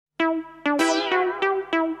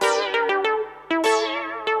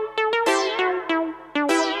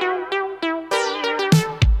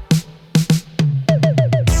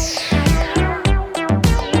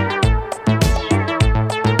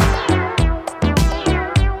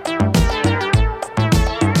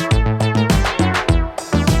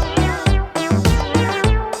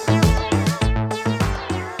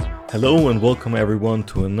and welcome everyone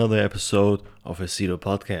to another episode of Aceto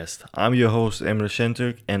Podcast. I'm your host, Emre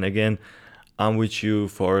Şentürk, and again, I'm with you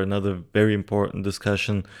for another very important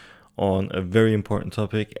discussion on a very important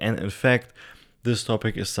topic. And in fact, this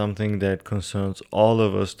topic is something that concerns all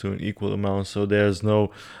of us to an equal amount. So there's no,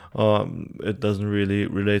 it doesn't really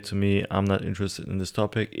relate to me. I'm not interested in this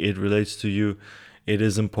topic. It relates to you. It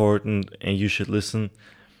is important, and you should listen.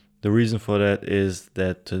 The reason for that is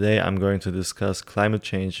that today I'm going to discuss climate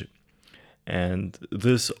change, and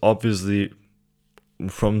this obviously,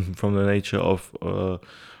 from the nature of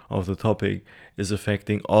the topic, is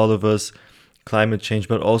affecting all of us. Climate change,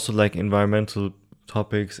 but also like environmental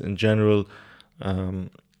topics in general.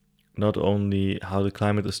 Not only how the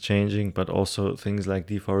climate is changing, but also things like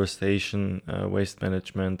deforestation, waste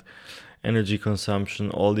management, energy consumption,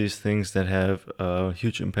 all these things that have a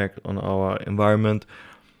huge impact on our environment.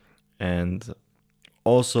 And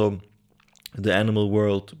also the animal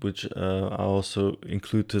world, which I also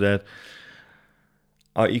include to that,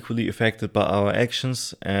 are equally affected by our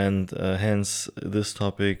actions, and hence this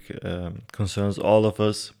topic concerns all of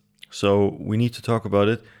us. So we need to talk about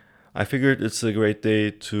it. I figured it's a great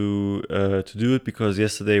day to do it because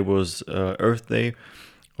yesterday was Earth Day.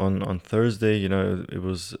 On Thursday, it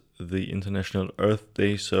was the International Earth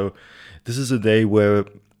Day. So this is a day where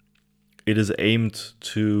it is aimed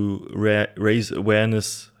to raise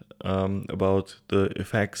awareness about the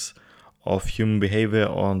effects of human behavior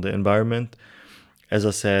on the environment. As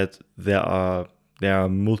I said, there are a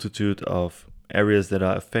multitude of areas that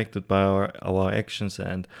are affected by our actions,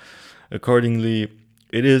 and accordingly,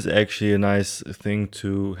 it is actually a nice thing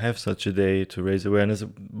to have such a day to raise awareness.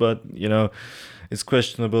 But it's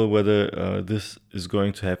questionable whether this is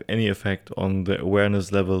going to have any effect on the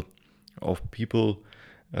awareness level of people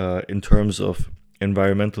in terms of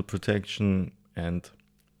environmental protection and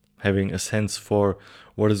having a sense for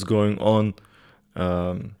what is going on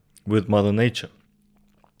with Mother Nature.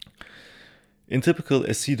 In typical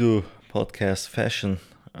Aceto podcast fashion,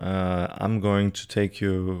 I'm going to take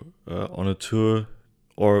you on a tour,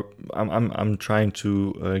 or I'm trying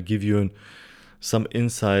to give you some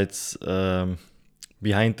insights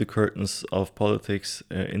behind the curtains of politics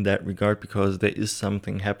in that regard, because there is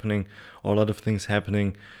something happening, or a lot of things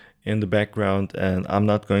happening in the background, and I'm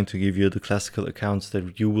not going to give you the classical accounts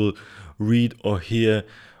that you will read or hear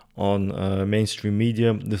on mainstream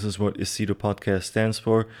media. This is what Aceto Podcast stands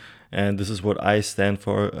for, and this is what I stand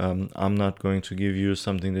for. I'm not going to give you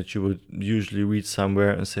something that you would usually read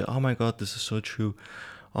somewhere and say, oh my god, this is so true.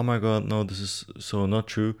 Oh my god, no, this is so not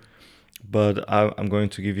true. But I'm going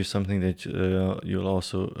to give you something that you'll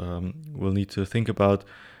also will need to think about.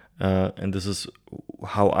 And this is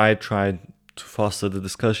how I try to foster the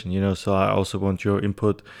discussion, so I also want your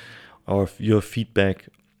input or your feedback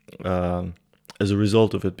as a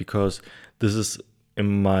result of it, because this is,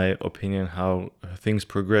 in my opinion, how things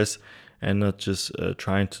progress, and not just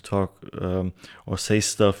trying to talk or say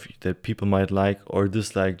stuff that people might like or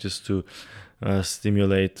dislike just to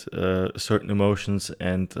stimulate certain emotions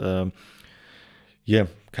and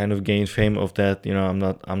kind of gain fame of that.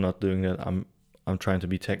 I'm not doing that. I'm trying to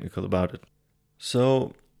be technical about it.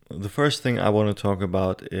 So the first thing I want to talk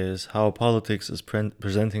about is how politics is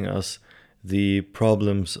presenting us the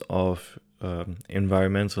problems of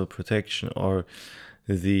environmental protection, or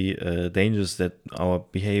the dangers that our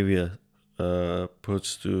behavior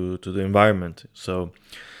puts to the environment. So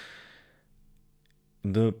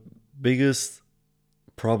the biggest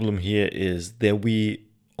problem here is that we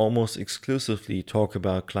almost exclusively talk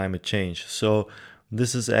about climate change. So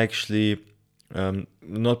this is actually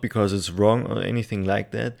not because it's wrong or anything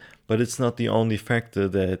like that, but it's not the only factor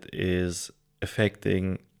that is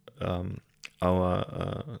affecting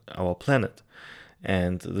our planet.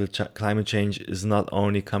 And the climate change is not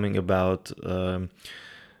only coming about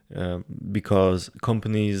because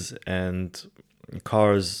companies and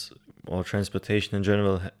cars or transportation in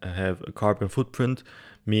general have a carbon footprint,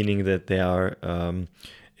 meaning that they are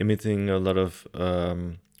emitting a lot of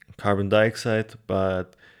carbon dioxide,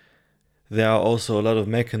 but there are also a lot of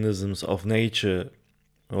mechanisms of nature,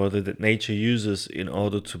 or that nature uses in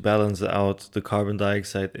order to balance out the carbon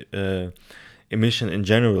dioxide emission in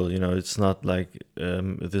general. It's not like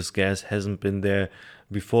this gas hasn't been there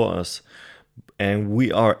before us. And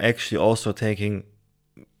we are actually also taking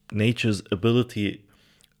nature's ability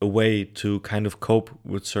away to kind of cope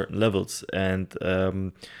with certain levels. And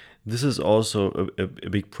this is also a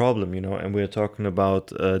big problem, and we're talking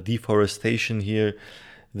about deforestation here.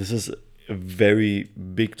 This is a very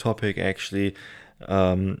big topic, actually.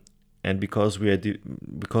 And because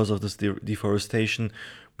because of this deforestation,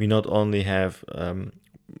 we not only have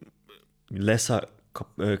lesser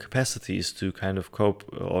capacities to kind of cope,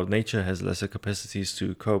 or nature has lesser capacities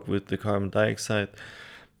to cope with the carbon dioxide.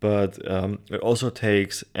 But it also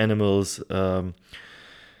takes animals'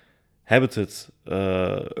 habitats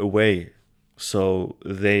away, so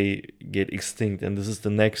they get extinct. And this is the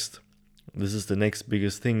next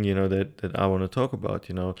biggest thing, that I want to talk about.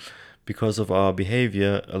 Because of our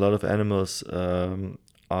behavior, a lot of animals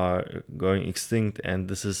are going extinct, and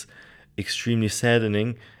this is extremely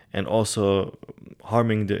saddening and also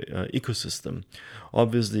harming the ecosystem.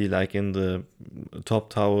 Obviously, like in the top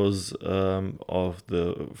towers of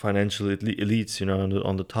the financial elites,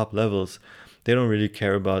 on the top levels, they don't really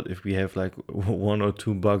care about if we have like one or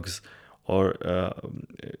two bugs or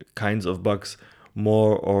kinds of bugs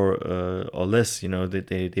more or less.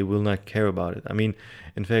 They will not care about it. I mean,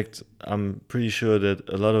 in fact, I'm pretty sure that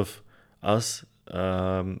a lot of us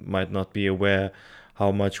might not be aware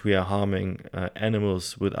how much we are harming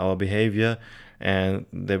animals with our behavior, and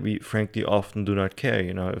that we frankly often do not care,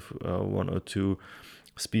 if one or two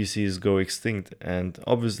species go extinct. And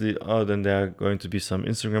obviously, then there are going to be some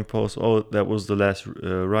Instagram posts. Oh, that was the last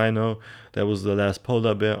rhino, that was the last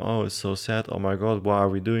polar bear. Oh, it's so sad. Oh my god, why are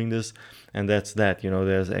we doing this? And that's that.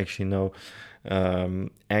 There's actually no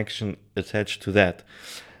action attached to that.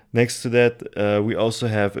 Next to that, we also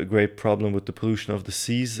have a great problem with the pollution of the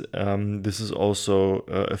seas. This is also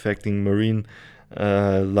affecting marine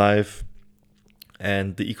life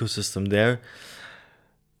and the ecosystem there,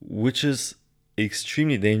 which is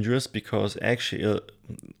extremely dangerous, because actually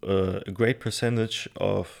a great percentage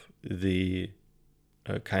of the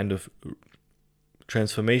kind of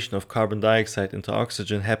transformation of carbon dioxide into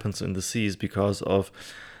oxygen happens in the seas because of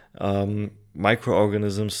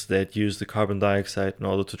microorganisms that use the carbon dioxide in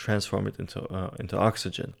order to transform it into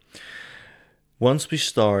oxygen. Once we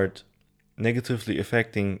start negatively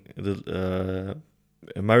affecting the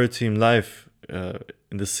maritime life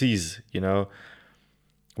in the seas,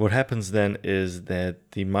 what happens then is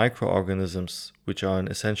that the microorganisms, which are an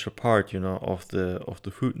essential part, of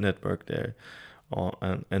the food network there,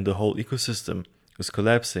 and the whole ecosystem is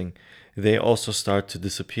collapsing, they also start to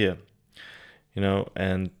disappear.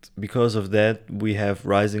 And because of that, we have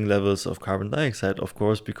rising levels of carbon dioxide, of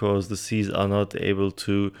course, because the seas are not able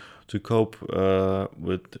to cope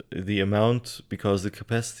with the amount, because the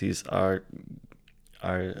capacities are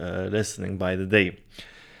lessening by the day.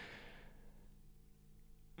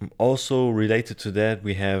 Also related to that,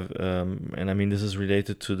 we have, and I mean, this is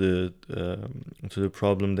related to the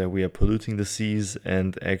problem that we are polluting the seas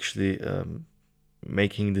and actually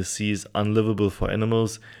making the seas unlivable for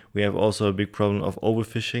animals. We have also a big problem of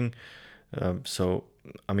overfishing. So,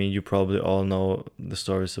 I mean, you probably all know the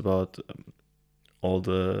stories about all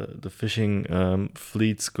the fishing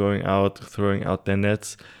fleets going out, throwing out their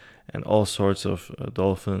nets, and all sorts of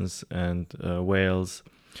dolphins and whales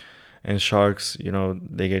and sharks.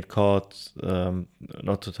 They get caught.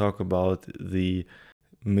 Not to talk about the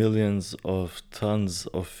millions of tons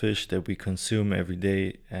of fish that we consume every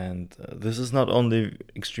day. And this is not only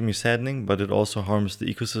extremely saddening, but it also harms the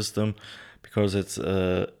ecosystem, because at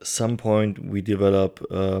some point we develop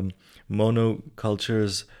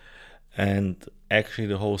monocultures, and actually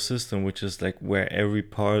the whole system, which is like where every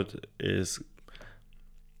part is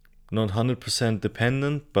not 100%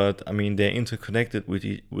 dependent, but I mean, they're interconnected with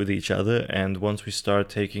each other. And once we start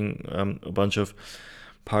taking a bunch of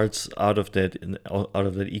parts out of that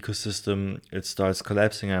ecosystem, it starts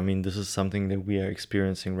collapsing. I mean, this is something that we are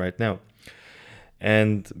experiencing right now.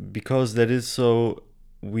 And because that is so,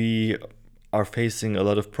 we are facing a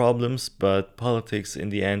lot of problems, but politics in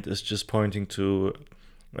the end is just pointing to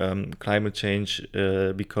climate change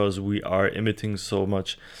because we are emitting so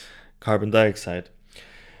much carbon dioxide.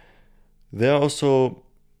 There are also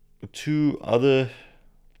two other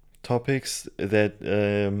topics that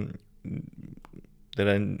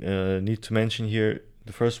I need to mention here.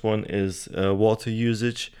 The first one is water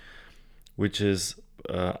usage, which is,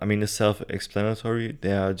 is self-explanatory.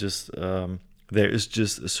 There is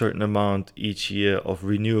just a certain amount each year of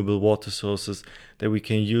renewable water sources that we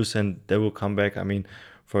can use, and they will come back. I mean,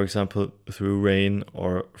 for example, through rain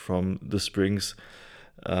or from the springs.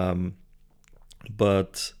 But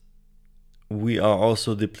we are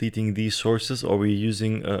also depleting these sources, or we're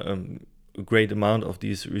using a great amount of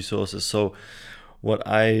these resources. So what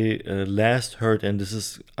I last heard, and this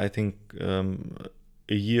is, I think, a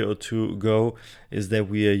year or two ago, is that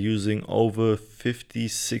we are using over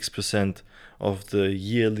 56% of the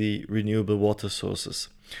yearly renewable water sources,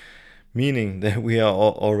 meaning that we are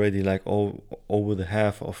already like over the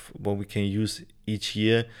half of what we can use each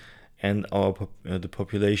year. And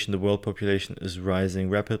the world population is rising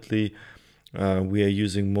rapidly. We are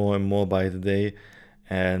using more and more by the day,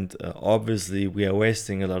 and obviously we are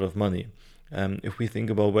wasting a lot of money. If we think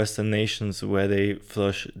about Western nations where they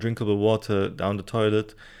flush drinkable water down the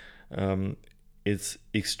toilet, it's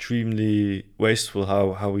extremely wasteful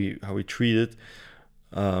how we treat it.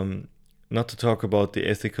 Not to talk about the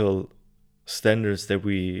ethical standards that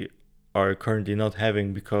we are currently not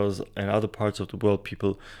having, because in other parts of the world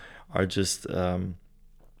people are just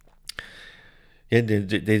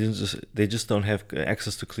they just don't have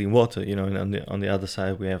access to clean water, and on the other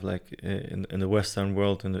side we have, like, in the Western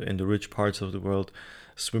world, in the rich parts of the world,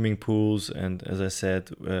 swimming pools, and, as I said,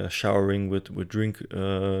 showering with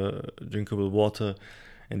drinkable water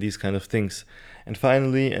and these kind of things. And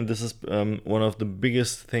finally, and this is one of the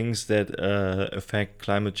biggest things that affect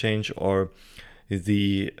climate change, or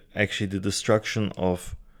the destruction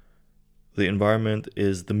of the environment,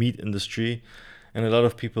 is the meat industry. And a lot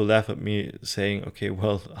of people laugh at me saying, okay,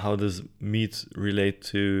 well, how does meat relate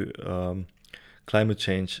to climate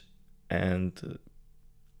change? And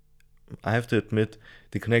I have to admit,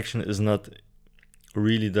 the connection is not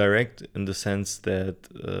really direct, in the sense that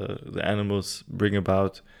the animals bring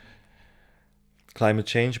about climate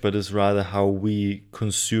change, but it's rather how we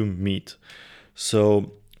consume meat.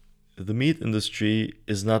 So the meat industry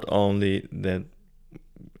is not only that,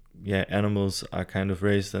 animals are kind of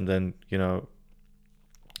raised and then,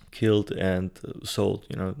 killed and sold.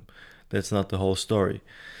 That's not the whole story.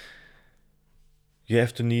 You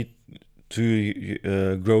have to need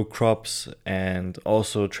to grow crops and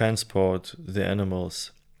also transport the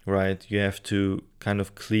animals, right? You have to kind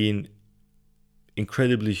of clean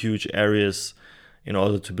incredibly huge areas in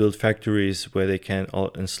order to build factories where they can,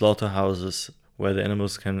 and slaughterhouses where the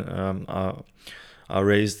animals can are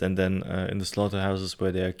raised, and then in the slaughterhouses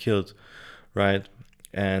where they are killed, right?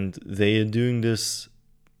 And they are doing this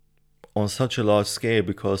on such a large scale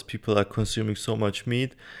because people are consuming so much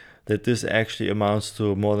meat that this actually amounts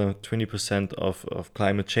to more than 20% of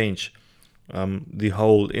climate change, the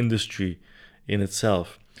whole industry in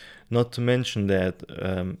itself. Not to mention that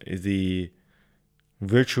the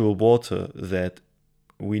virtual water that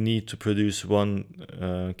we need to produce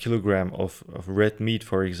 1 kilogram of red meat,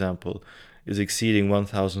 for example, is exceeding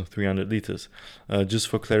 1,300 liters. Just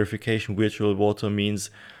for clarification, virtual water means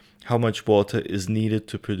how much water is needed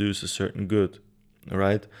to produce a certain good,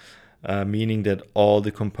 right? Meaning that all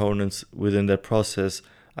the components within that process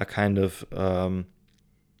are kind of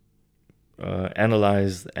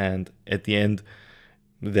analyzed, and at the end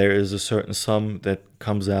there is a certain sum that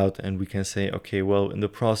comes out, and we can say, okay, well, in the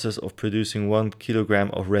process of producing 1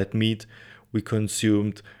 kilogram of red meat, we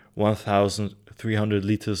consumed 1,300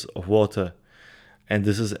 liters of water. And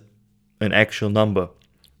this is an actual number.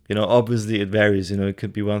 Obviously it varies. It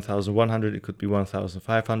could be 1,100, it could be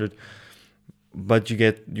 1,500, but you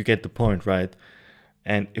get the point, right?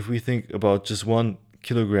 And if we think about just 1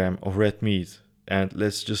 kilogram of red meat, and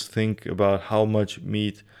let's just think about how much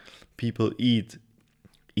meat people eat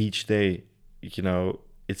each day,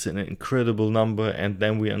 it's an incredible number. And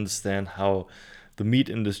then we understand how the meat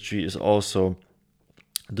industry is also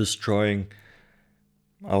destroying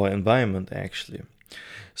our environment, actually.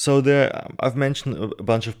 So I've mentioned a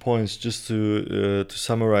bunch of points just to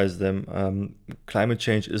summarize them. Climate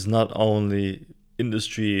change is not only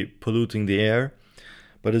industry polluting the air,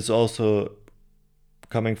 but it's also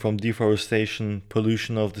coming from deforestation,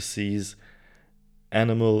 pollution of the seas,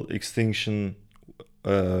 animal extinction,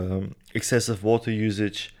 excessive water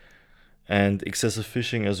usage, and excessive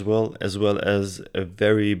fishing, as well as a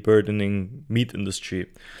very burdening meat industry.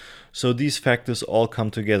 So these factors all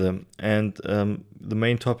come together, and the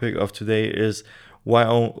main topic of today is why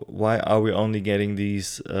are we only getting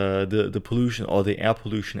these the pollution, or the air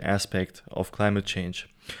pollution aspect of climate change?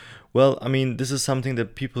 Well, I mean, this is something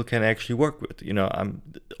that people can actually work with.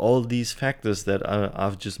 All these factors that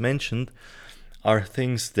I've just mentioned are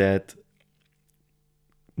things that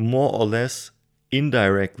more or less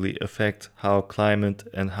indirectly affect how climate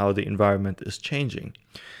and how the environment is changing.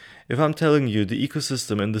 If I'm telling you the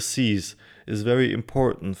ecosystem in the seas is very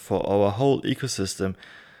important for our whole ecosystem,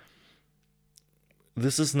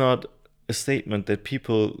 this is not a statement that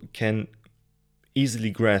people can easily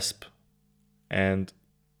grasp and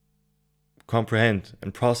comprehend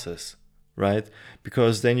and process, right?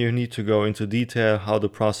 Because then you need to go into detail how the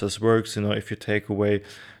process works. If you take away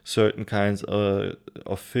certain kinds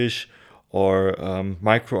of fish or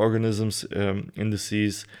microorganisms in the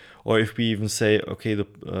seas, or if we even say, okay, the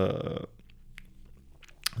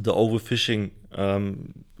overfishing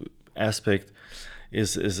aspect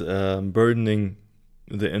is burdening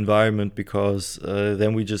the environment, because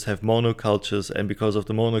then we just have monocultures, and because of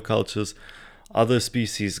the monocultures, other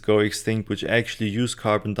species go extinct which actually use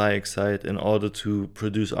carbon dioxide in order to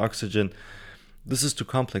produce oxygen. This is too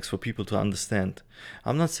complex for people to understand.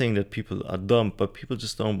 I'm not saying that people are dumb, but people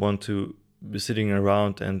just don't want to be sitting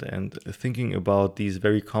around and thinking about these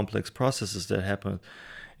very complex processes that happen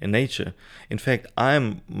in nature. In fact,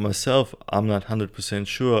 I'm not 100%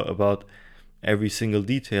 sure about every single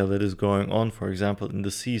detail that is going on, for example, in the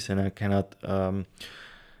seas, and I cannot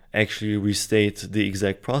actually restate the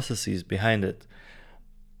exact processes behind it.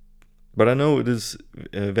 But I know it is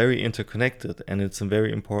very interconnected, and it's a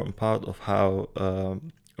very important part of how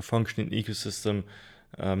a functioning ecosystem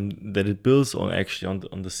that it builds on, actually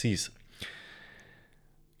on the seas.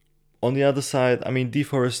 On the other side, I mean,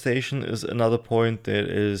 deforestation is another point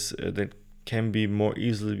that can be more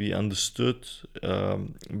easily be understood,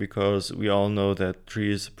 because we all know that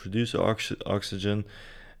trees produce oxygen,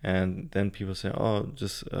 and then people say, oh,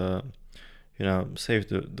 just save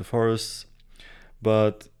the forests.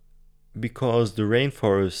 But because the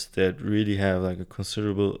rainforests that really have like a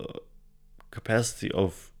considerable capacity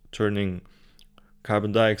of turning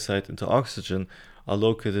carbon dioxide into oxygen are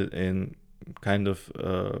located in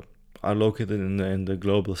in the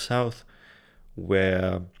global south,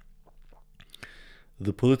 where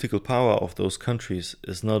the political power of those countries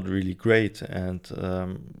is not really great, and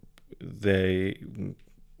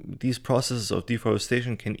these processes of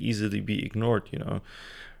deforestation can easily be ignored.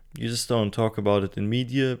 You just don't talk about it in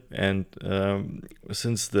media, and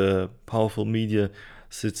since the powerful media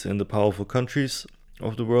sits in the powerful countries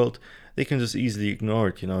of the world, they can just easily ignore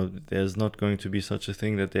it. There's not going to be such a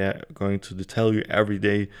thing that they're going to tell you every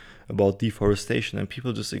day about deforestation, and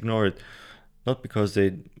people just ignore it, not because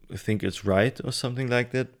they think it's right or something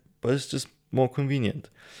like that, but it's just more convenient.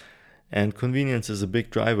 And convenience is a big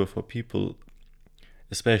driver for people,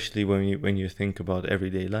 especially when you think about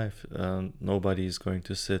everyday life. Nobody is going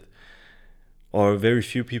to sit, or very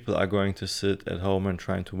few people are going to sit at home and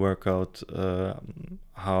trying to work out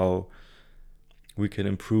how we can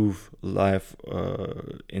improve life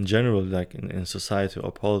in general, like in society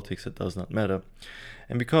or politics. It does not matter.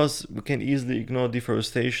 And because we can easily ignore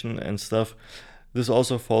deforestation and stuff, this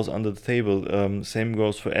also falls under the table. Same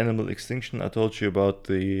goes for animal extinction. I told you about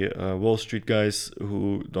the Wall Street guys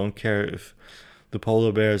who don't care if the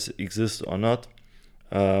polar bears exist or not.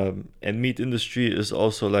 And meat industry is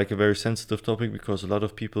also like a very sensitive topic, because a lot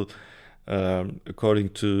of people, according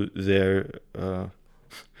to their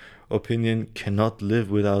opinion, cannot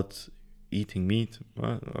live without eating meat.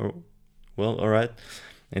 Well, all right.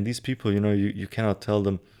 And these people, you cannot tell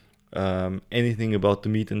them anything about the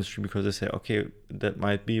meat industry, because they say, okay, that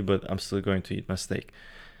might be, but I'm still going to eat my steak.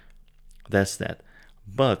 That's that.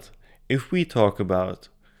 But if we talk about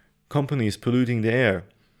companies polluting the air,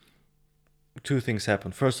 two things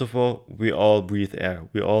happen. First of all, we all breathe air.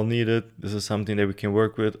 We all need it. This is something that we can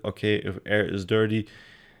work with. Okay, if air is dirty,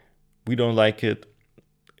 we don't like it.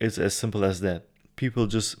 It's as simple as that.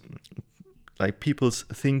 People's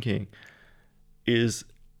thinking is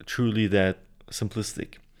truly that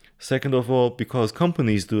simplistic. Second of all, because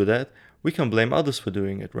companies do that, we can blame others for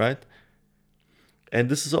doing it, right? And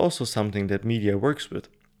this is also something that media works with.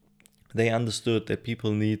 They understood that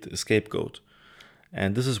people need a scapegoat.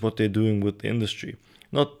 And this is what they're doing with the industry.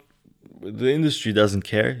 The industry doesn't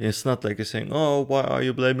care. It's not like they're saying, oh, why are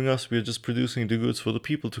you blaming us? We're just producing the goods for the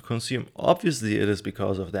people to consume. Obviously, it is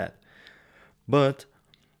because of that. But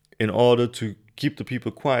in order to keep the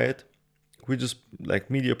people quiet, we just,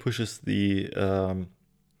 media pushes the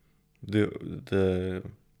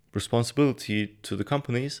responsibility to the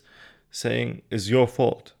companies, saying it's your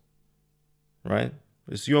fault, right?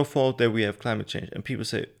 It's your fault that we have climate change. And people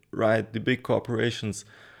say, right, the big corporations,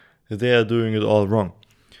 they are doing it all wrong.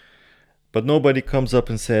 But nobody comes up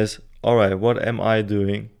and says, all right, what am I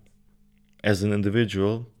doing as an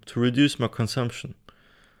individual to reduce my consumption,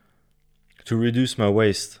 to reduce my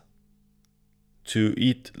waste, to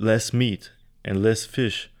eat less meat and less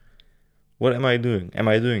fish? What am I doing? Am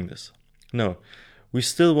I doing this? No. We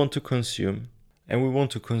still want to consume, and we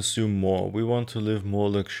want to consume more. We want to live more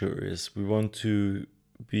luxurious. We want to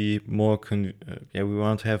be more we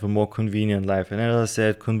want to have a more convenient life. And as I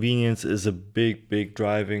said, convenience is a big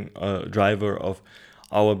driver of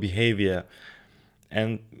our behavior.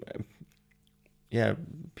 And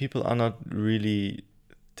people are not really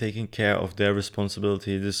taking care of their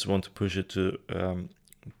responsibility. They just want to push it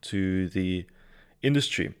to the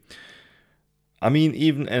industry. I mean,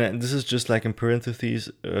 even, and this is just like in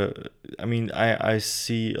parentheses, I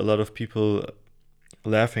see a lot of people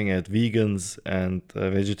laughing at vegans and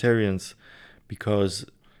vegetarians because,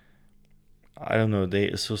 I don't know, they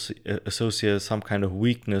associate some kind of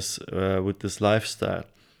weakness with this lifestyle.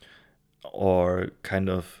 or kind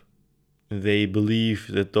of they believe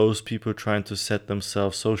that those people trying to set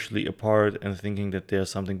themselves socially apart and thinking that they're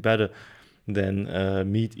something better than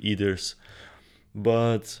meat eaters.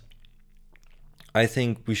 But I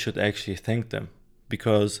think we should actually thank them,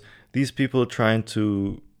 because these people trying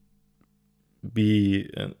to be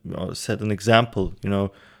set an example,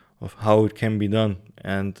 of how it can be done,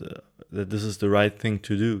 and that this is the right thing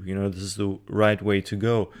to do. This is the right way to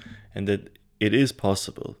go, and that it is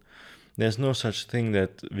possible. There's no such thing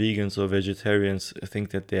that vegans or vegetarians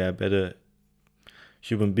think that they are better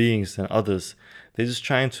human beings than others. They're just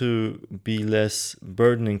trying to be less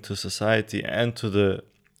burdening to society and to the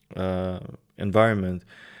environment.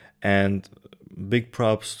 And big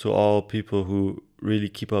props to all people who really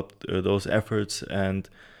keep up those efforts and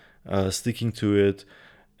sticking to it.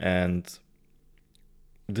 And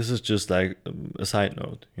this is just like a side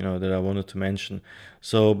note, that I wanted to mention.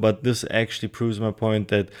 So, but this actually proves my point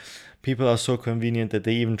that people are so convenient that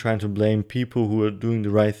they even trying to blame people who are doing the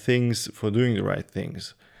right things for doing the right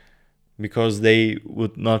things, because they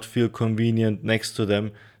would not feel convenient next to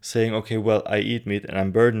them saying, okay, well, I eat meat and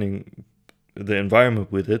I'm burdening the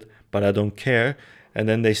environment with it, but I don't care. And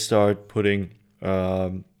then they start putting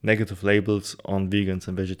negative labels on vegans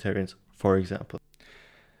and vegetarians, for example.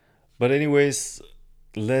 But anyways,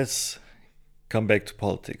 let's come back to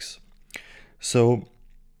politics. So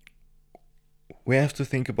we have to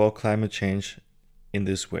think about climate change in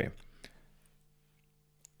this way.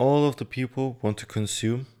 All of the people want to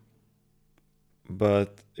consume,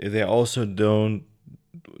 but they also don't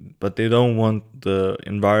want the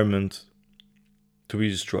environment to be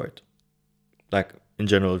destroyed. Like in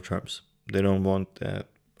general terms, they don't want that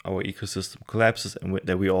our ecosystem collapses and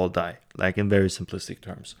that we all die, like in very simplistic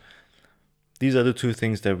terms. These are the two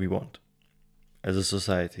things that we want as a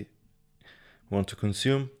society. We want to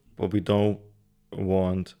consume, but we don't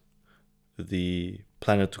want the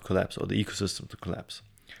planet to collapse or the ecosystem to collapse.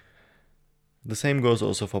 The same goes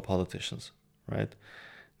also for politicians, right?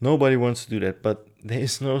 Nobody wants to do that, but there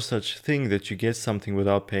is no such thing that you get something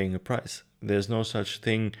without paying a price. There's no such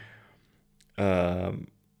thing,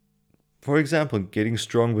 for example, getting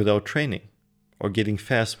strong without training or getting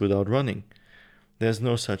fast without running. There's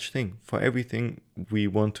no such thing. For everything we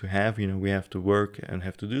want to have, we have to work and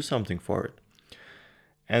have to do something for it.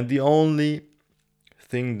 And the only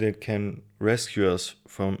thing that can rescue us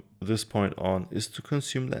from this point on is to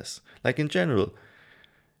consume less. Like in general,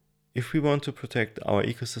 if we want to protect our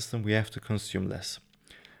ecosystem, we have to consume less.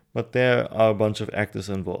 But there are a bunch of actors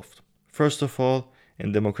involved. First of all,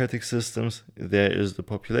 in democratic systems, there is the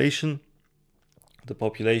population. The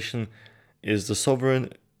population is the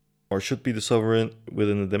sovereign, or should be the sovereign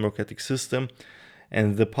within a democratic system.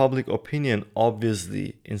 And the public opinion,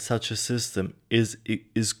 obviously, in such a system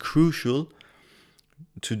is crucial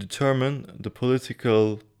to determine the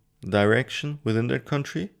political direction within that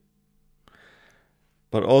country,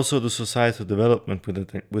 but also the societal development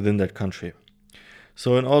within that country.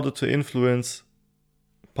 So in order to influence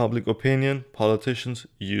public opinion, politicians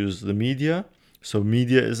use the media. So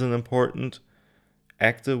media is an important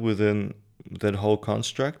actor within that whole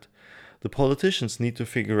construct. The politicians need to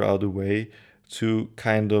figure out a way to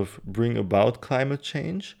kind of bring about climate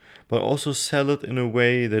change, but also sell it in a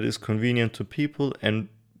way that is convenient to people and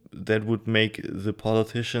that would make the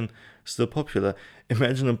politician still popular.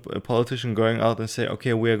 Imagine a politician going out and say,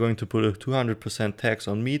 okay, we are going to put a 200% tax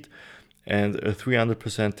on meat and a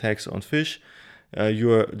 300% tax on fish.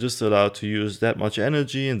 You are just allowed to use that much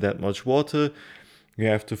energy and that much water. You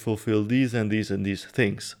have to fulfill these and these and these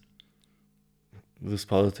things. This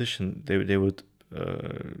politician, they would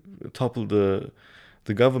topple the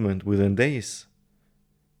government within days.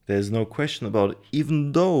 There's no question about it,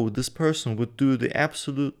 even though this person would do the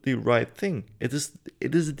absolutely right thing. It is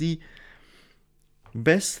the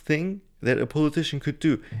best thing that a politician could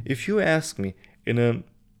do. If you ask me, in an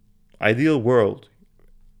ideal world,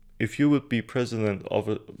 if you would be president of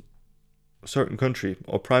a certain country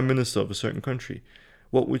or prime minister of a certain country,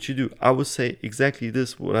 what would you do? I would say exactly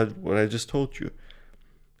this, what I just told you.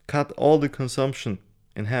 Cut all the consumption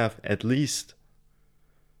in half, at least,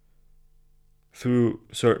 through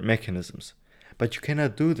certain mechanisms. But you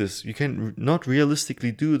cannot do this. You can not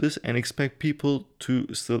realistically do this and expect people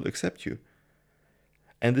to still accept you.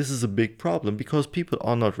 And this is a big problem because people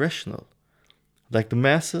are not rational. Like the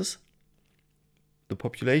masses, the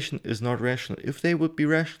population is not rational. If they would be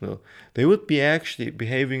rational, they would be actually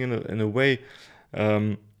behaving in a way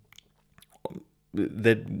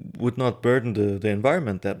that would not burden the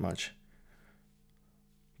environment that much.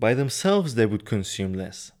 By themselves, they would consume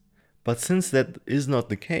less. But since that is not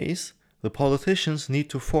the case, the politicians need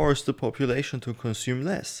to force the population to consume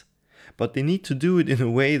less. but they need to do it in a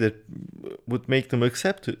way that would make them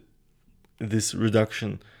accept this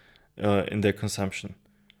reduction in their consumption.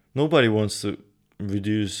 Nobody wants to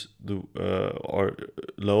reduce or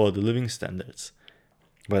lower the living standards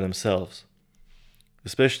by themselves.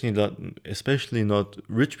 Especially not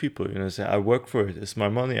rich people. Say, I work for it. It's my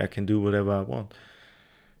money. I can do whatever I want.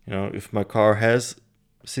 If my car has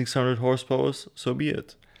 600 horsepower, so be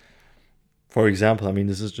it. For example,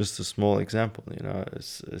 this is just a small example.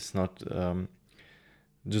 It's not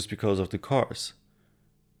just because of the cars.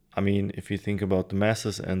 If you think about the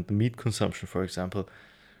masses and the meat consumption, for example,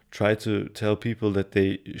 try to tell people that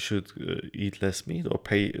they should eat less meat or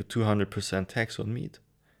pay a 200% tax on meat.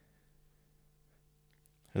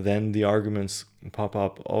 Then the arguments pop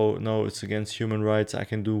up, oh no, it's against human rights, I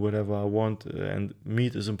can do whatever I want, and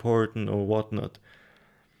meat is important or whatnot.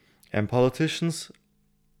 And politics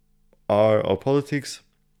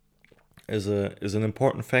is an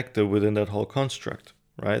important factor within that whole construct,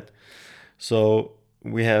 right? So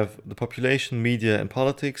we have the population, media, and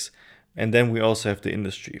politics, and then we also have the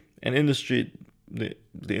industry. And the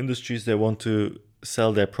industries, they want to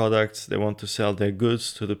sell their products, they want to sell their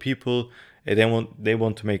goods to the people, and they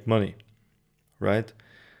want to make money, right?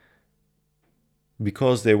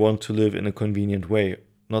 Because they want to live in a convenient way.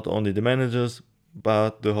 Not only the managers,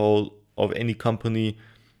 but the whole of any company.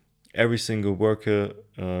 Every single worker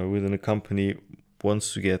within a company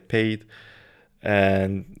wants to get paid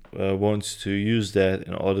and wants to use that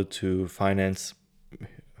in order to finance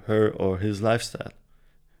her or his lifestyle.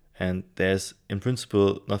 And there's, in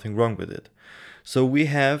principle, nothing wrong with it. So we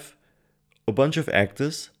have a bunch of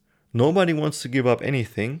actors. Nobody wants to give up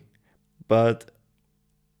anything, but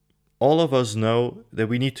all of us know that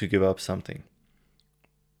we need to give up something.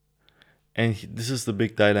 And this is the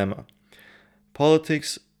big dilemma.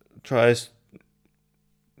 Politics tries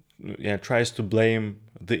to blame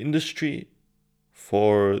the industry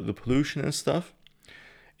for the pollution and stuff.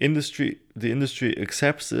 The industry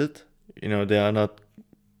accepts it. They are not,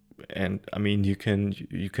 and you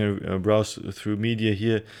can browse through media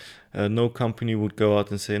here. No company would go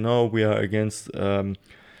out and say, no, we are against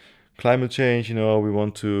climate change, we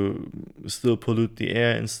want to still pollute the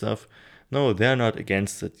air and stuff. No, they're not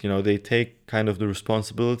against it. They take kind of the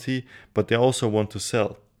responsibility, but they also want to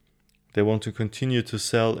sell. They want to continue to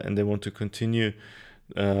sell, and they want to continue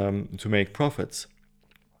to make profits.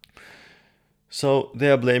 So they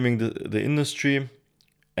are blaming the industry,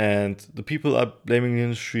 and the people are blaming the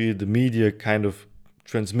industry. The media kind of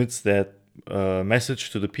transmits that message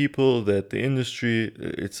to the people that the industry,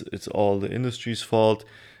 it's all the industry's fault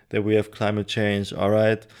that we have climate change. All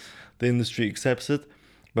right, the industry accepts it,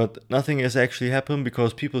 but nothing has actually happened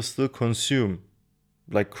because people still consume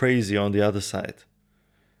like crazy on the other side.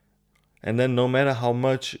 And then no matter how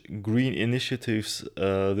much green initiatives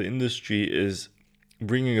the industry is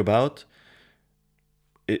bringing about,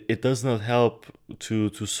 it does not help to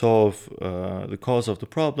solve the cause of the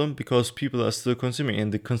problem, because people are still consuming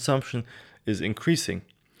and the consumption is increasing.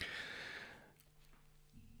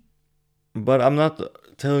 But I'm not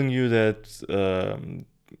telling you that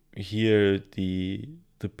here the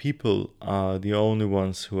people are the only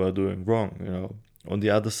ones who are doing wrong. On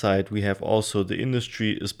the other side, we have also the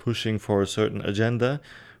industry is pushing for a certain agenda,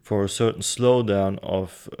 for a certain slowdown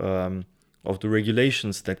of the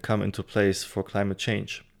regulations that come into place for climate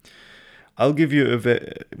change. I'll give you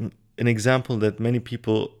an example that many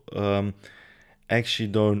people actually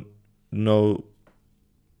don't know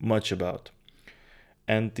much about.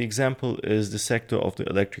 And the example is the sector of the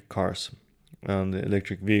electric cars and the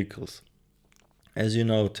electric vehicles. As you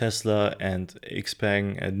know, Tesla and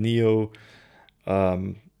XPeng and NIO,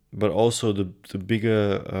 but also the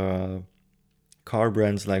bigger car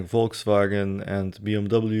brands like Volkswagen and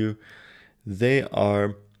BMW, they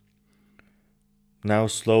are now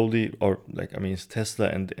slowly, Tesla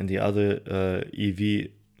and the other EV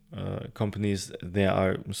companies, they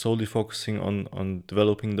are solely focusing on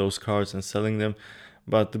developing those cars and selling them.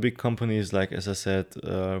 But the big companies like, as I said,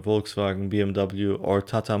 Volkswagen, BMW, or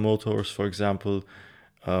Tata Motors, for example,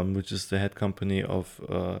 which is the head company of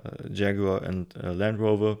Jaguar and Land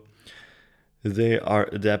Rover, they are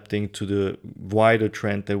adapting to the wider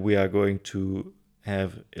trend that we are going to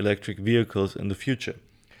have electric vehicles in the future.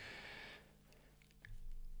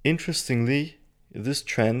 Interestingly, this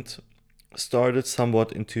trend started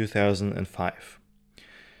somewhat in 2005.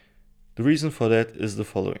 The reason for that is the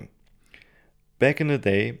following. Back in the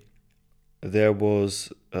day, there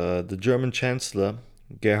was the German Chancellor,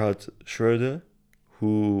 Gerhard Schröder,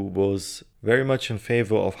 who was very much in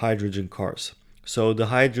favor of hydrogen cars. So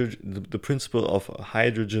the principle of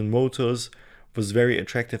hydrogen motors was very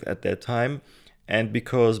attractive at that time, And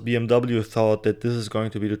because BMW thought that this is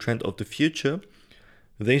going to be the trend of the future,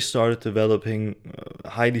 they started developing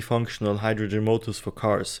highly functional hydrogen motors for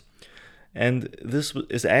cars. And this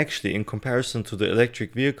is actually, in comparison to the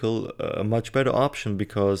electric vehicle, a much better option,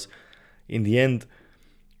 because in the end,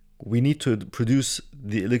 we need to produce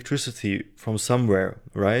the electricity from somewhere,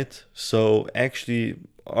 right? So actually,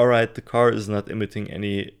 all right, the car is not emitting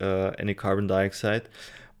any carbon dioxide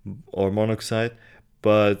or monoxide,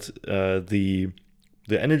 but the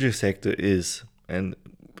energy sector is, and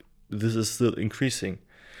this is still increasing.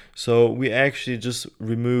 So we actually just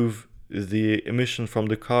remove the emission from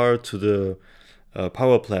the car to the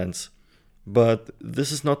power plants, but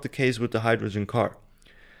this is not the case with the hydrogen car.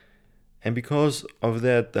 And because of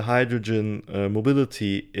that, the hydrogen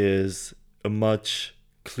mobility is a much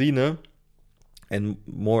cleaner and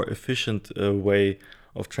more efficient way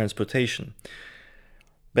of transportation.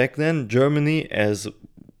 Back then, Germany, as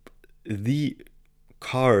the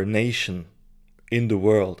car nation in the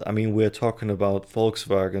world, I mean, we're talking about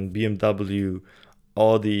Volkswagen, BMW,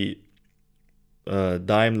 Audi,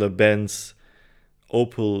 Daimler, Benz,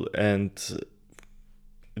 Opel, and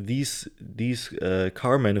these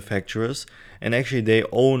car manufacturers, and actually they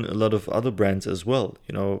own a lot of other brands as well.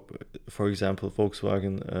 You know, for example,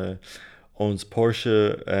 Volkswagen owns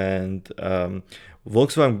Porsche, and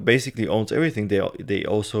Volkswagen basically owns everything. They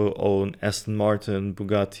also own Aston Martin,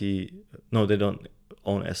 Bugatti. No, they don't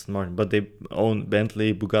own Aston Martin, but they own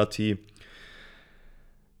Bentley, Bugatti,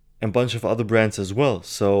 and a bunch of other brands as well.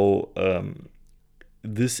 So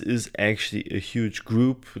this is actually a huge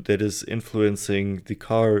group that is influencing the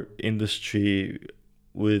car industry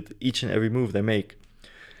with each and every move they make.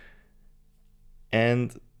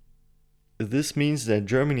 And this means that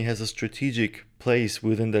Germany has a strategic place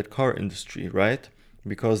within that car industry, right?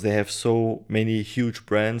 Because they have so many huge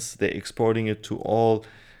brands, they're exporting it to all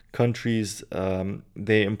countries,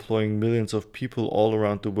 they're employing millions of people all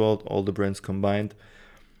around the world, all the brands combined.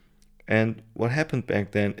 And what happened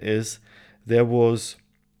back then is there was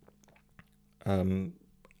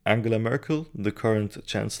Angela Merkel, the current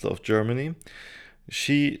Chancellor of Germany.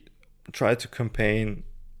 She tried to campaign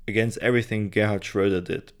against everything Gerhard Schröder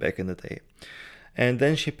did back in the day. And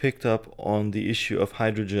then she picked up on the issue of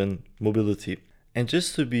hydrogen mobility. And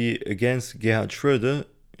just to be against Gerhard Schröder,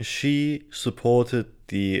 she supported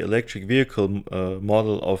the electric vehicle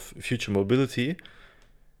model of future mobility.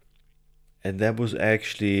 And that was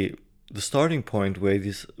actually the starting point where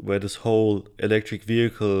this whole electric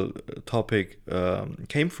vehicle topic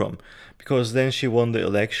came from, because then she won the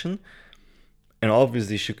election, and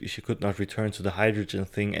obviously she could not return to the hydrogen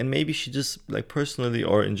thing, and maybe she just, like, personally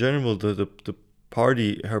or in general, the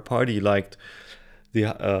her party liked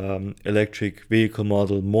the electric vehicle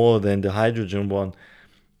model more than the hydrogen one.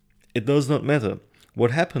 It does not matter.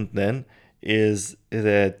 What happened then is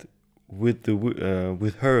that with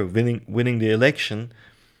her winning the election,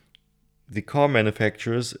 the car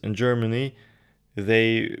manufacturers in Germany,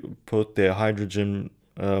 they put their hydrogen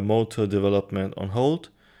motor development on hold,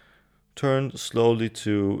 turned slowly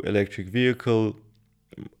to electric vehicle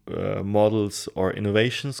models or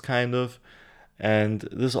innovations, kind of. And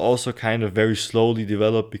this also kind of very slowly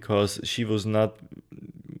developed because she was not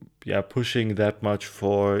pushing that much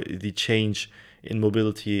for the change in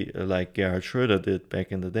mobility like Gerhard Schröder did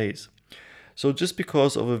back in the days. So just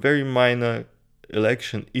because of a very minor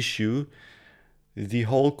election issue, the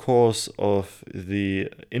whole course of the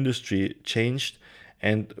industry changed,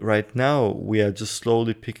 and right now we are just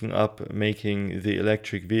slowly picking up making the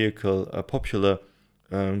electric vehicle popular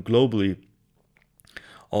globally,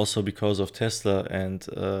 also because of Tesla and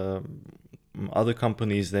other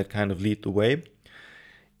companies that kind of lead the way,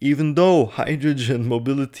 even though hydrogen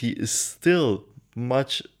mobility is still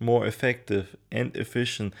much more effective and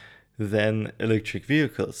efficient than electric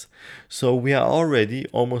vehicles. So we are already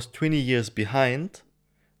almost 20 years behind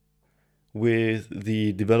with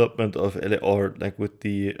the development of, or like with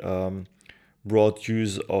the broad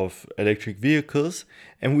use of electric vehicles,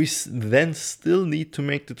 and we then still need to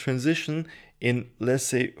make the transition in, let's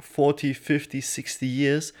say, 40, 50, 60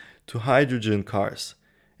 years to hydrogen cars.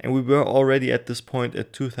 And we were already at this point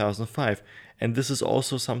at 2005. And this is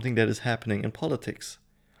also something that is happening in politics.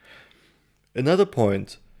 Another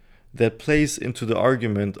point that plays into the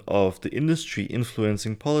argument of the industry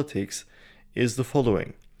influencing politics is the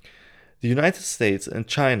following. The United States and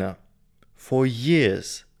China, for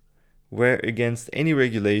years, were against any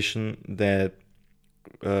regulation that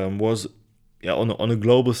was on a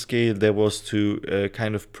global scale that was to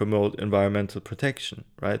kind of promote environmental protection,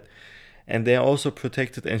 right? And they also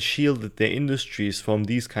protected and shielded their industries from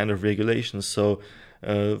these kind of regulations. So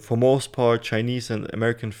for most part, Chinese and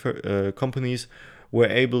American companies were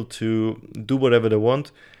able to do whatever they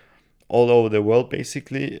want all over the world,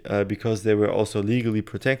 basically, because they were also legally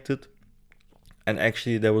protected. And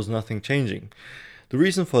actually, there was nothing changing. The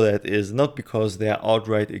reason for that is not because they are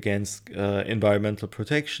outright against environmental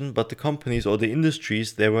protection, but the companies or the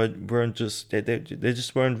industries, they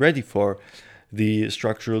just weren't ready for the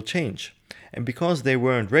structural change. And because they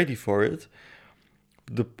weren't ready for it,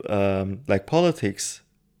 the like politics,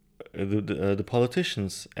 the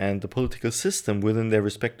politicians and the political system within their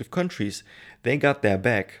respective countries, they got their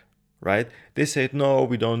back, right? They said, no,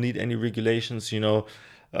 we don't need any regulations,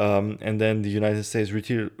 and then the United States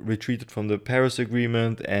retreated from the Paris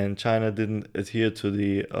Agreement, and China didn't adhere to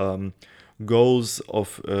the goals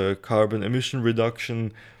of carbon emission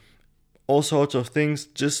reduction, all sorts of things,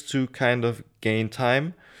 just to kind of gain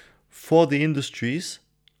time for the industries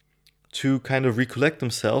to kind of recollect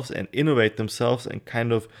themselves and innovate themselves and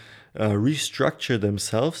kind of restructure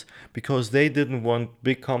themselves, because they didn't want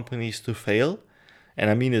big companies to fail. And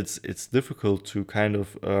I mean, it's difficult to kind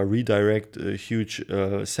of redirect huge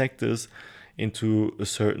sectors into a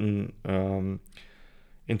certain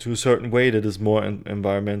way that is more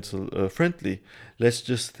environmental friendly. Let's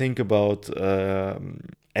just think about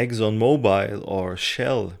ExxonMobil or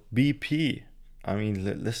Shell, BP. I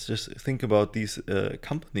mean, let's just think about these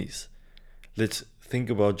companies. Let's think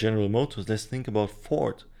about General Motors. Let's think about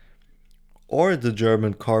Ford or the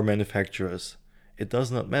German car manufacturers. It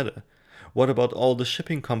does not matter. What about all the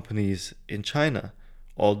shipping companies in China?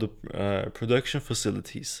 All the production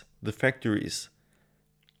facilities, the factories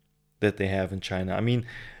that they have in China? I mean,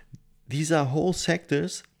 these are whole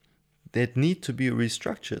sectors that need to be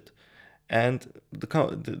restructured. And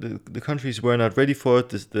the countries were not ready for it.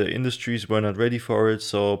 The industries were not ready for it.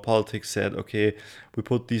 So politics said, okay, we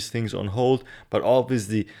put these things on hold. But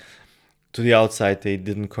obviously, to the outside, they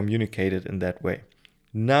didn't communicate it in that way.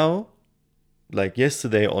 Now, like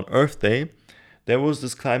yesterday on Earth Day, there was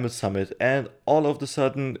this climate summit, and all of a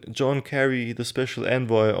sudden, John Kerry, the special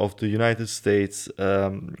envoy of the United States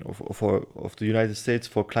of the United States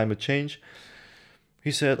for climate change,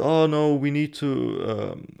 he said, "Oh no, we need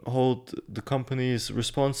to hold the companies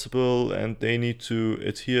responsible, and they need to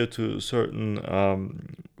adhere to certain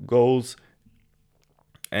goals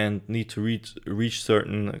and need to reach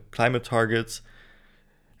certain climate targets."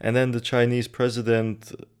 And then the Chinese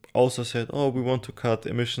president also said, "Oh, we want to cut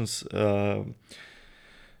emissions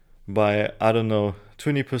by, I don't know,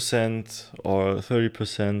 20% or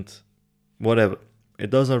 30%, whatever." It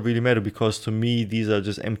does not really matter, because to me, these are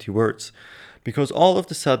just empty words. Because all of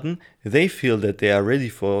a sudden, they feel that they are ready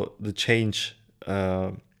for the change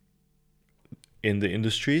in the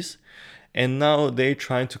industries. And now they're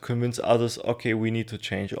trying to convince others, okay, we need to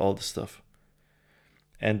change all the stuff.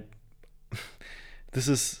 And this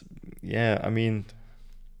is, I mean,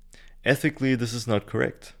 ethically, this is not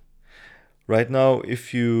correct. Right now,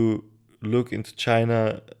 if you look into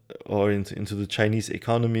China or into the Chinese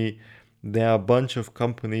economy, there are a bunch of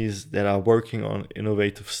companies that are working on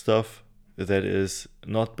innovative stuff that is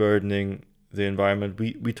not burdening the environment.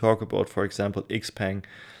 We talk about, for example, XPeng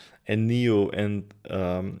and NIO and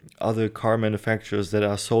other car manufacturers that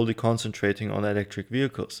are solely concentrating on electric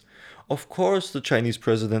vehicles. Of course, the Chinese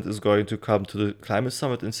president is going to come to the climate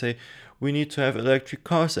summit and say, we need to have electric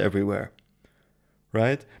cars everywhere,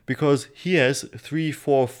 right? Because he has 3,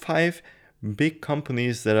 4, 5 big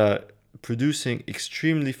companies that are producing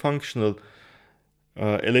extremely functional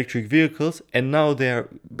electric vehicles, and now they're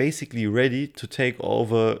basically ready to take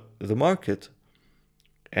over the market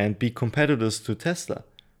and be competitors to Tesla,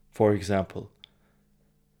 for example.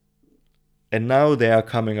 And now they are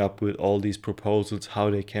coming up with all these proposals how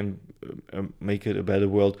they can make it a better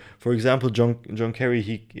world. For example, John Kerry,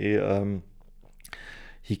 he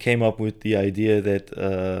came up with the idea that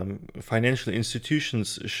financial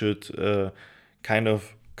institutions should kind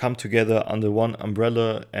of come together under one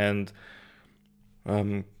umbrella and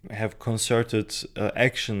have concerted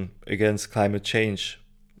action against climate change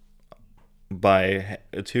by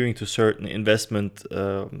adhering to certain investment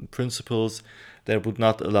principles that would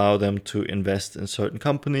not allow them to invest in certain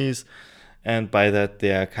companies. And by that,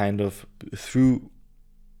 they are kind of through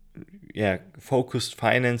focused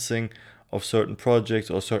financing of certain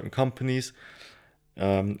projects or certain companies,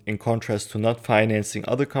 in contrast to not financing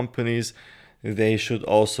other companies, they should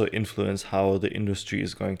also influence how the industry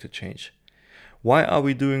is going to change. Why are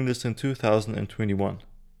we doing this in 2021?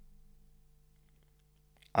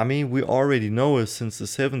 I mean, we already know it since the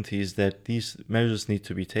 70s that these measures need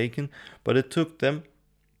to be taken, but it took them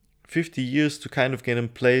 50 years to kind of get in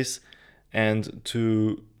place and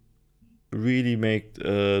to really make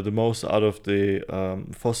the most out of the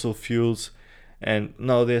fossil fuels, and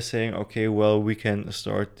now they're saying, okay, well, we can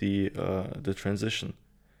start the transition.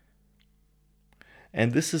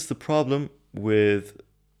 And this is the problem with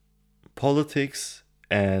politics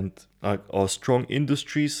and or strong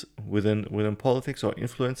industries within politics or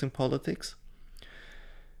influencing politics.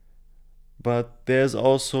 But there's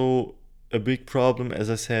also a big problem, as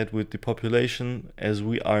I said, with the population, as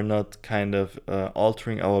we are not kind of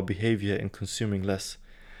altering our behavior and consuming less.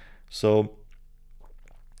 So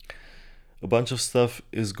a bunch of stuff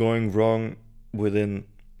is going wrong within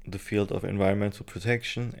the field of environmental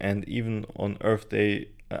protection, and even on Earth Day,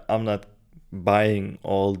 I'm not buying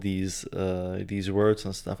all these words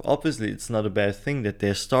and stuff. Obviously, it's not a bad thing that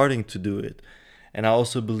they're starting to do it, and I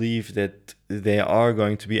also believe that there are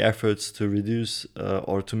going to be efforts to reduce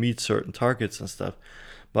or to meet certain targets and stuff.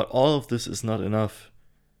 But all of this is not enough,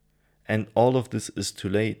 and all of this is too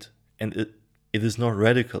late, and it is not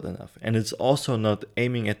radical enough, and it's also not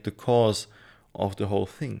aiming at the cause of the whole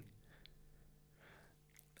thing.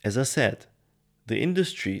 As I said, the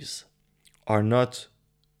industries are not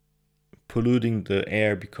polluting the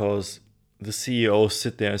air because the CEOs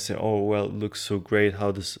sit there and say, oh, well, it looks so great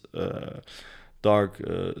how this dark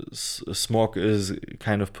smoke is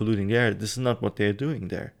kind of polluting the air. This is not what they're doing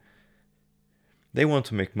there. They want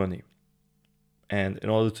to make money. And in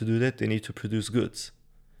order to do that, they need to produce goods.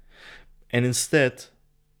 And instead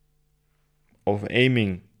of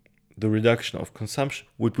aiming the reduction of consumption,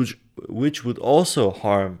 which would also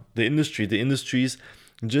harm the industries,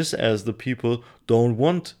 just as the people don't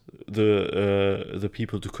want the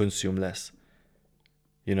people to consume less,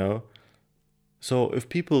 you know. So if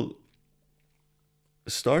people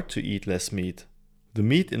start to eat less meat, the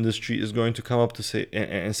meat industry is going to come up to say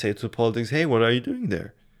and say to politics, hey, what are you doing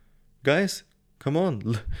there, guys? Come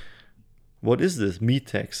on, what is this meat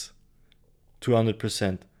tax?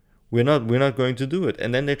 200%. We're not going to do it.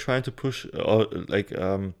 And then they're trying to push or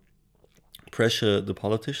pressure the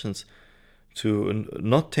politicians to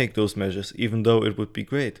not take those measures, even though it would be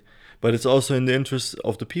great. But it's also in the interest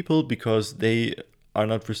of the people because they are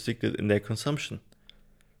not restricted in their consumption.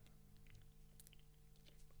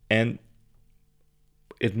 And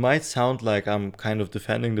it might sound like I'm kind of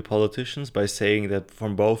defending the politicians by saying that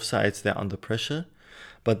from both sides they're under pressure,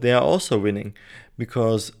 but they are also winning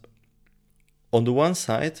because on the one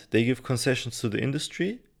side, they give concessions to the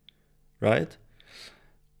industry, right?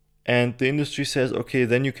 And the industry says, okay,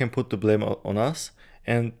 then you can put the blame on us.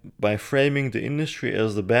 And by framing the industry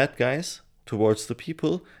as the bad guys towards the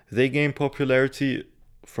people, they gain popularity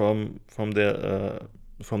from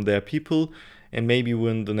their people and maybe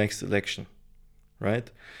win the next election, right?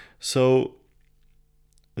 So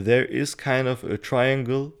there is kind of a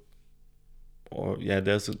triangle,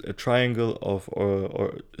 there's a triangle of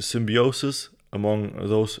or symbiosis among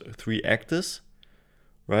those three actors,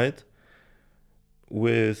 right?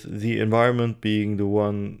 With the environment being the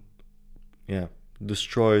one,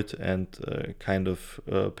 destroyed and kind of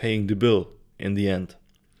paying the bill in the end.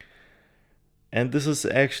 And this is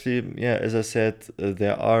actually, as I said,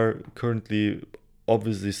 there are currently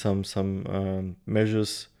obviously some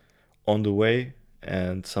measures on the way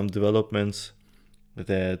and some developments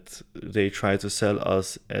that they try to sell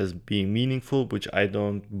us as being meaningful, which I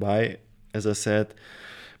don't buy, as I said,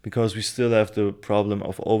 because we still have the problem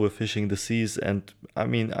of overfishing the seas. And I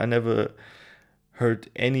mean, I never heard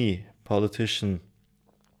any politician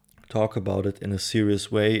talk about it in a serious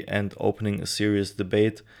way and opening a serious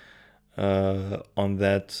debate on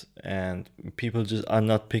that, and people just are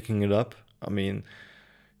not picking it up. I mean,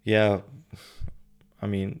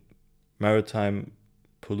 maritime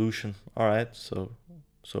pollution, all right, so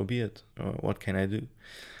be it. What can I do?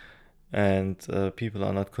 And people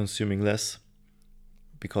are not consuming less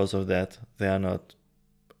because of that. They are not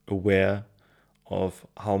aware of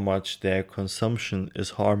how much their consumption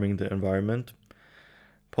is harming the environment.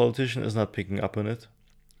 Politician is not picking up on it.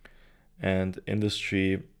 And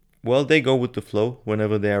industry, well, they go with the flow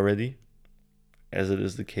whenever they are ready, as it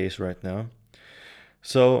is the case right now.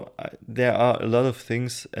 So there are a lot of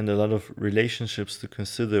things and a lot of relationships to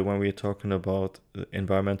consider when we're talking about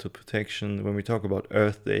environmental protection, when we talk about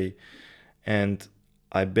Earth Day. And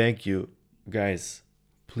I beg you, guys,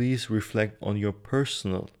 please reflect on your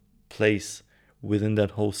personal place within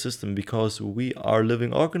that whole system, because we are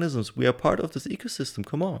living organisms. We are part of this ecosystem.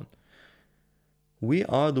 Come on. We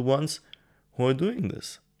are the ones who are doing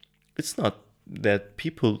this. It's not that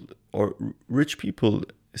people or rich people,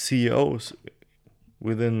 CEOs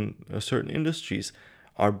within certain industries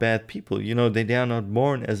are bad people. You know, they are not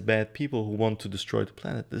born as bad people who want to destroy the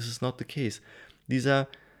planet. This is not the case. These are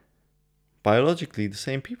biologically the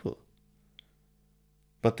same people.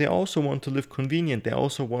 but they also want to live convenient. They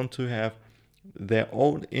also want to have their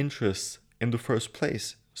own interests in the first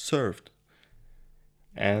place served.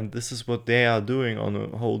 And this is what they are doing on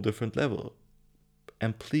a whole different level.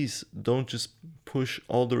 And please don't just push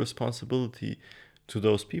all the responsibility to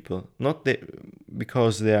those people. Not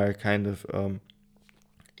because they are kind of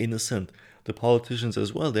innocent. The politicians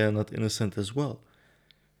as well, they are not innocent as well.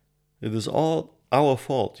 It is all our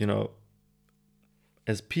fault,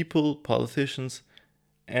 as people, politicians,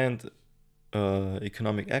 and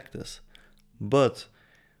economic actors. But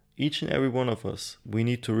each and every one of us, we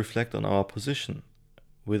need to reflect on our position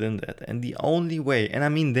within that. And the only way, and I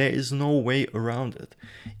mean, there is no way around it,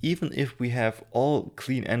 even if we have all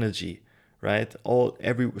clean energy, right?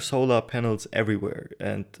 Every solar panels everywhere,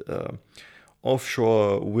 and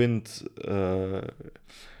offshore wind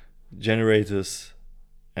generators,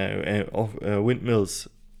 windmills,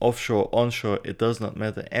 offshore, onshore, it does not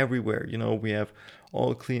matter. Everywhere, we have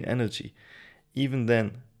all clean energy. Even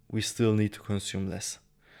then, we still need to consume less,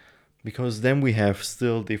 because then we have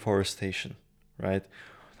still deforestation, right?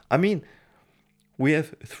 I mean, we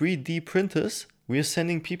have 3D printers, we are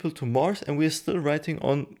sending people to Mars, and we are still writing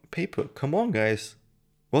on paper. Come on, guys.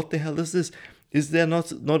 What the hell is this? Is there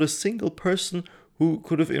not a single person who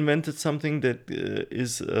could have invented something that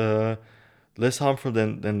is less harmful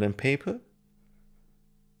than paper?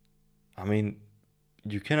 I mean,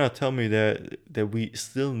 you cannot tell me that we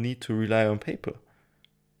still need to rely on paper.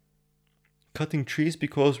 Cutting trees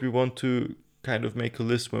because we want to kind of make a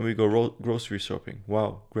list when we go grocery shopping.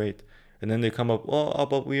 Wow, great. And then they come up,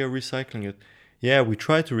 but we are recycling it. Yeah, we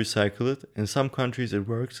try to recycle it. In some countries it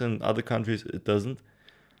works, in other countries it doesn't.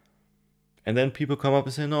 And then people come up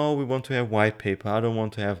and say, no, we want to have white paper. I don't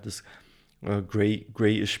want to have this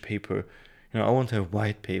grayish paper. I want to have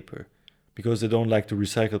white paper, because they don't like to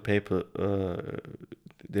recycle paper.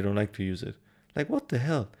 They don't like to use it. Like, what the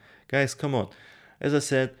hell? Guys, come on. As I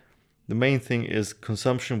said, the main thing is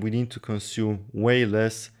consumption. We need to consume way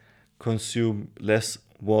less, consume less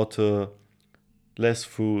water, less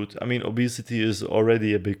food. I mean, obesity is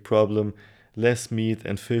already a big problem. Less meat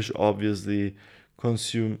and fish, obviously.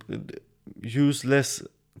 Use less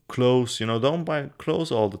clothes. Don't buy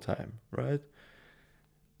clothes all the time, right?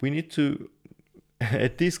 We need to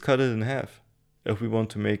at least cut it in half if we want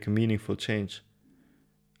to make a meaningful change.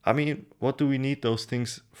 I mean, what do we need those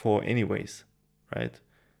things for anyways, right?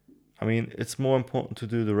 I mean, it's more important to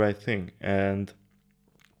do the right thing. And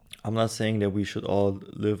I'm not saying that we should all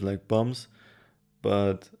live like bums,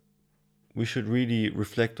 but we should really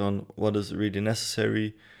reflect on what is really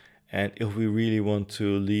necessary, and if we really want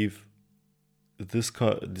to leave this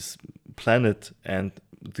planet and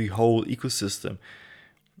the whole ecosystem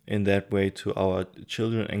in that way to our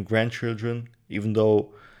children and grandchildren, even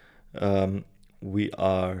though it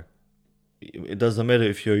doesn't matter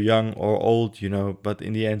if you're young or old, but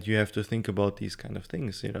in the end you have to think about these kind of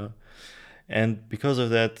things, and because of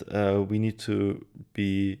that, we need to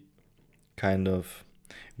be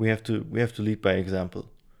we have to lead by example,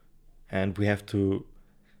 and we have to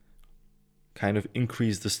kind of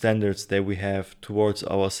increase the standards that we have towards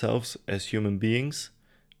ourselves as human beings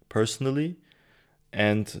personally,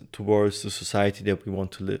 and towards the society that we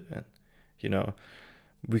want to live in.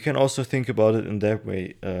 We can also think about it in that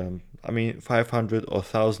way. 500 or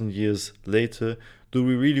 1,000 years later, do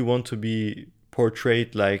we really want to be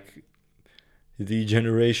portrayed like the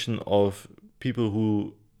generation of people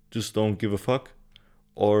who just don't give a fuck,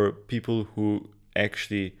 or people who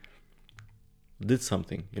actually did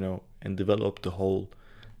something, and developed the whole,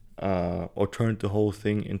 or turned the whole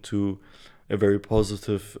thing into a very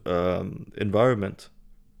positive environment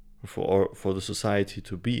for the society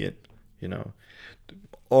to be in,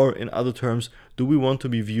 Or in other terms, do we want to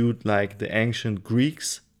be viewed like the ancient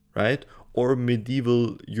Greeks, right? Or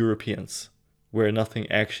medieval Europeans, where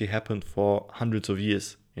nothing actually happened for hundreds of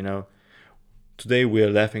years, Today we are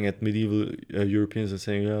laughing at medieval Europeans and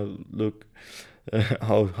saying, look,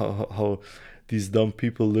 how these dumb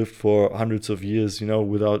people lived for hundreds of years,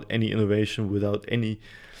 without any innovation, without any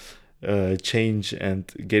change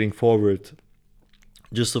and getting forward.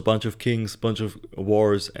 Just a bunch of kings, bunch of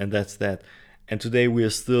wars, and that's that. And today we are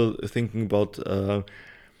still thinking about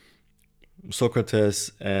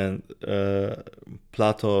Socrates and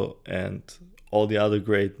Plato and all the other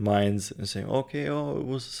great minds, and saying, okay, it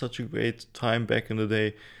was such a great time back in the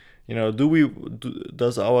day.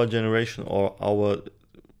 Does our generation or our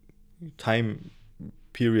time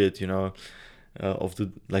period, of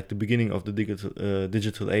the beginning of the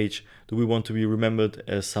digital age, do we want to be remembered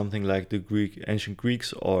as something like the ancient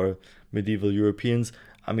Greeks or medieval Europeans?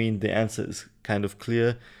 I mean, the answer is kind of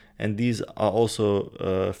clear, And these are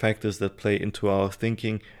also factors that play into our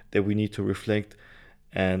thinking that we need to reflect.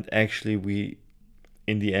 And actually,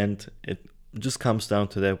 in the end, it just comes down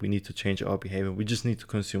to that. We need to change our behavior. We just need to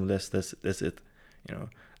consume less. That's it.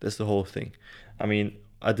 That's the whole thing. I mean,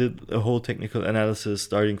 I did a whole technical analysis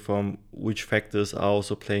starting from which factors are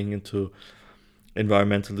also playing into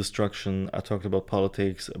environmental destruction. I talked about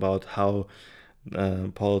politics, about how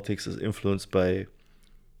politics is influenced by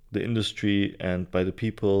the industry and by the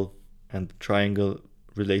people, and the triangle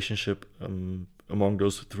relationship among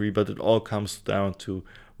those three. But it all comes down to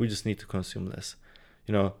we just need to consume less.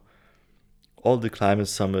 All the climate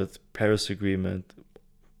summit, Paris Agreement,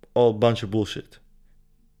 all bunch of bullshit.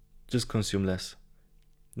 Just consume less.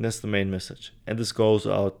 And that's the main message. And this goes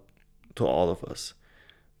out to all of us.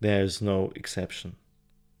 There is no exception.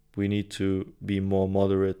 We need to be more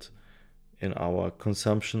moderate in our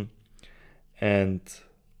consumption. And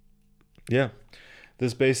yeah,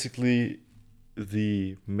 that's basically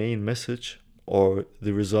the main message or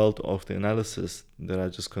the result of the analysis that I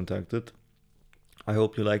just conducted. I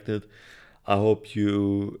hope you liked it. I hope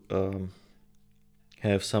you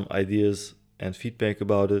have some ideas and feedback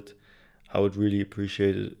about it. I would really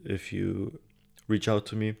appreciate it if you reach out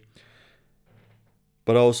to me.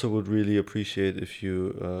 But I also would really appreciate if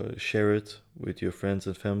you share it with your friends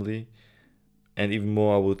and family. And even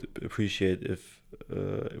more, I would appreciate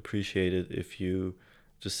it if you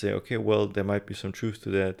just say, okay, well, there might be some truth to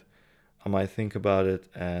that. I might think about it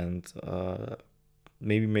and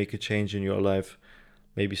maybe make a change in your life.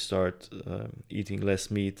 Maybe start eating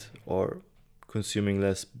less meat or consuming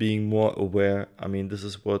less, being more aware. I mean, this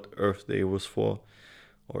is what Earth Day was for,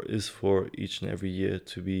 or is for each and every year,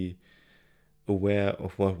 to be aware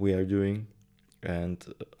of what we are doing and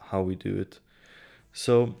how we do it.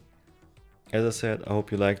 So, as I said, I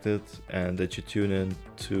hope you liked it and that you tune in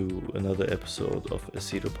to another episode of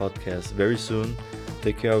Aceto Podcast very soon.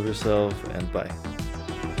 Take care of yourself and bye.